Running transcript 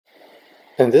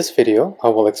In this video, I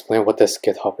will explain what this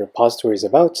GitHub repository is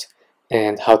about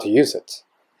and how to use it.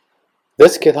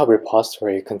 This GitHub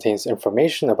repository contains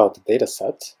information about the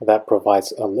dataset that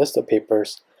provides a list of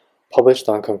papers published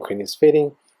on concreteness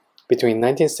fading between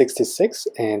 1966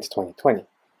 and 2020.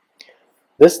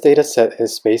 This dataset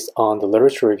is based on the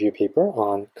literature review paper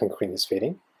on concreteness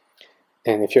fading,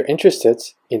 and if you're interested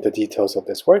in the details of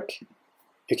this work,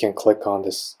 you can click on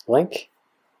this link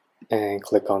and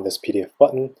click on this PDF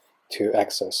button to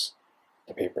access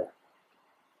the paper.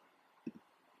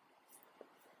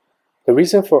 The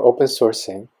reason for open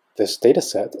sourcing this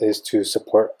dataset is to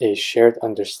support a shared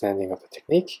understanding of the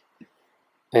technique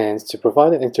and to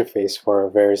provide an interface for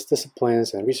various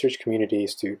disciplines and research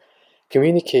communities to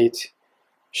communicate,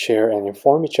 share, and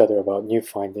inform each other about new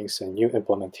findings and new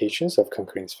implementations of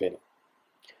concreteness fading.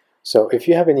 So if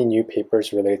you have any new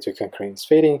papers related to concreteness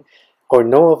fading or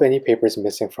know of any papers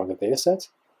missing from the dataset,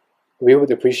 we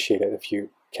would appreciate it if you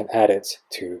can add it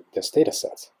to this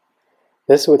dataset.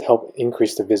 This would help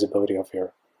increase the visibility of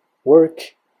your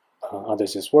work,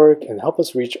 others' work, and help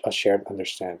us reach a shared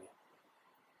understanding.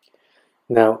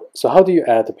 Now, so how do you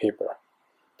add the paper?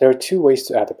 There are two ways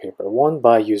to add the paper. One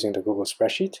by using the Google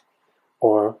spreadsheet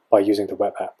or by using the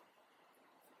web app.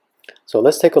 So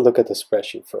let's take a look at the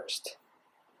spreadsheet first.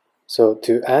 So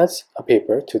to add a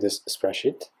paper to this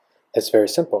spreadsheet, it's very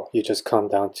simple. You just come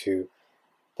down to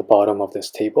the bottom of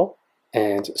this table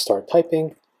and start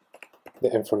typing the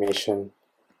information.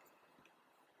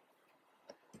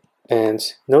 And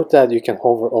note that you can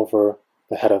hover over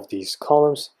the head of these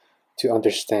columns to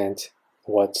understand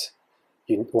what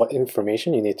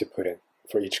information you need to put in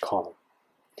for each column.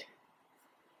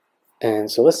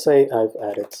 And so let's say I've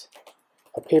added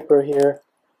a paper here.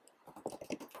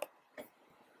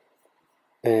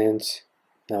 And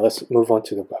now let's move on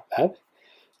to the web app.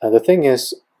 The thing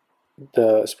is,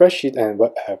 the spreadsheet and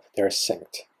web app, they're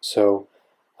synced. So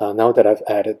now that I've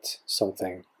added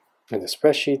something in the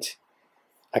spreadsheet,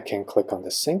 I can click on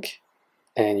the sync,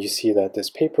 and you see that this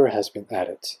paper has been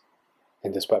added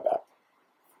in this web app.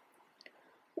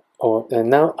 And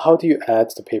now, how do you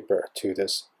add the paper to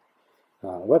this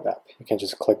web app? You can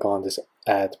just click on this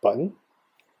add button,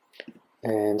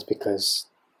 and because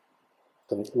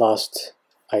the last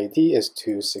ID is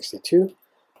 262,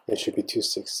 it should be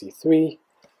 263.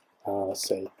 Let's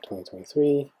say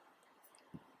 2023,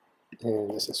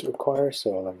 and this is required,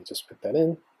 so let me just put that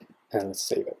in and let's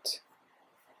save it.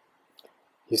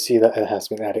 You see that it has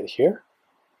been added here,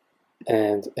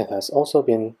 and it has also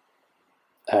been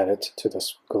added to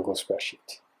this Google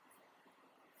spreadsheet.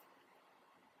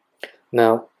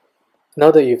 Now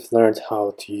that you've learned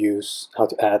how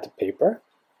to add the paper,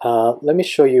 let me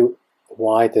show you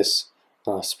why this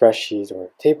spreadsheet or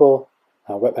table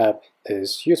web app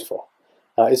is useful.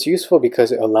 It's useful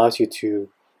because it allows you to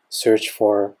search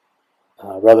for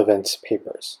relevant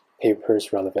papers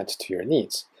relevant to your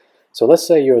needs. So let's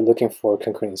say you're looking for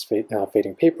concreteness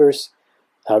fading papers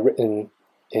written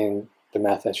in the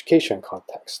math education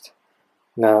context.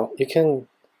 Now you can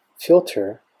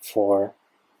filter for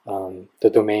the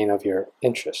domain of your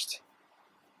interest.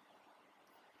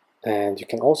 And you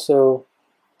can also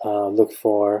look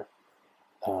for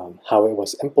how it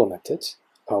was implemented,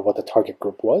 what the target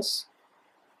group was.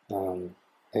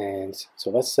 And so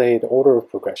let's say the order of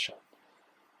progression.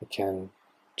 You can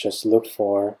just look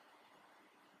for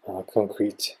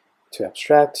concrete to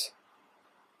abstract,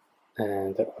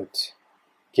 and that would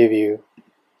give you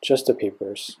just the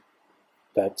papers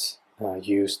that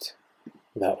used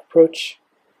that approach,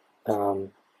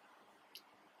 and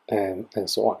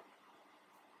so on.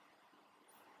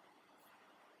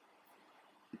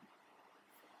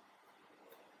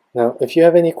 Now, if you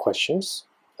have any questions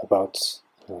about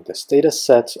this data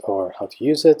set or how to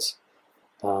use it,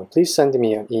 please send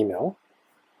me an email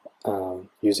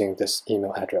using this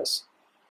email address.